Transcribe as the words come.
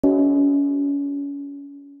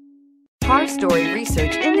Car Story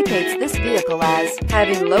research indicates this vehicle as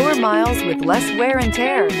having lower miles with less wear and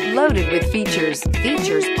tear, loaded with features.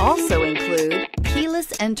 Features also include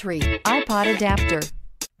keyless entry, iPod adapter,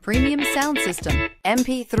 premium sound system,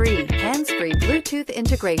 MP3, hands-free Bluetooth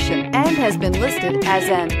integration, and has been listed as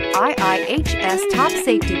an IIHS top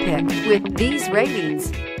safety pick with these ratings.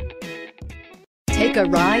 Take a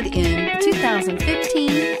ride in 2015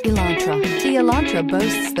 Elantra. The Elantra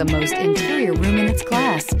boasts the most interior room in its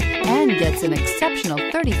class and gets an exceptional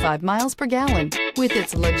 35 miles per gallon. With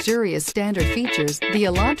its luxurious standard features, the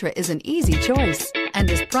Elantra is an easy choice and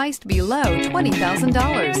is priced below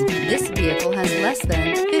 $20,000. This vehicle has less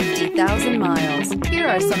than 50,000 miles. Here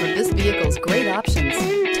are some of this vehicle's great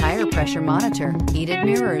options: tire pressure monitor, heated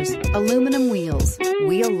mirrors, aluminum wheels,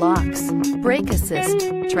 wheel locks, brake assist,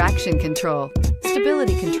 traction control,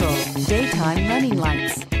 stability control, daytime running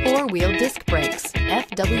lights, four-wheel disc brakes,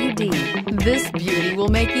 FWD. This beauty will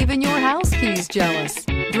make even your house keys jealous.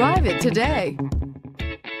 Drive it today.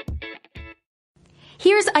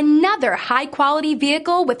 Here's another high-quality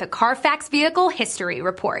vehicle with a Carfax Vehicle History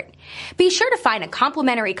Report. Be sure to find a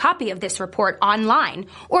complimentary copy of this report online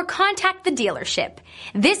or contact the dealership.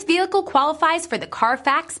 This vehicle qualifies for the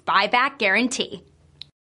Carfax Buyback Guarantee.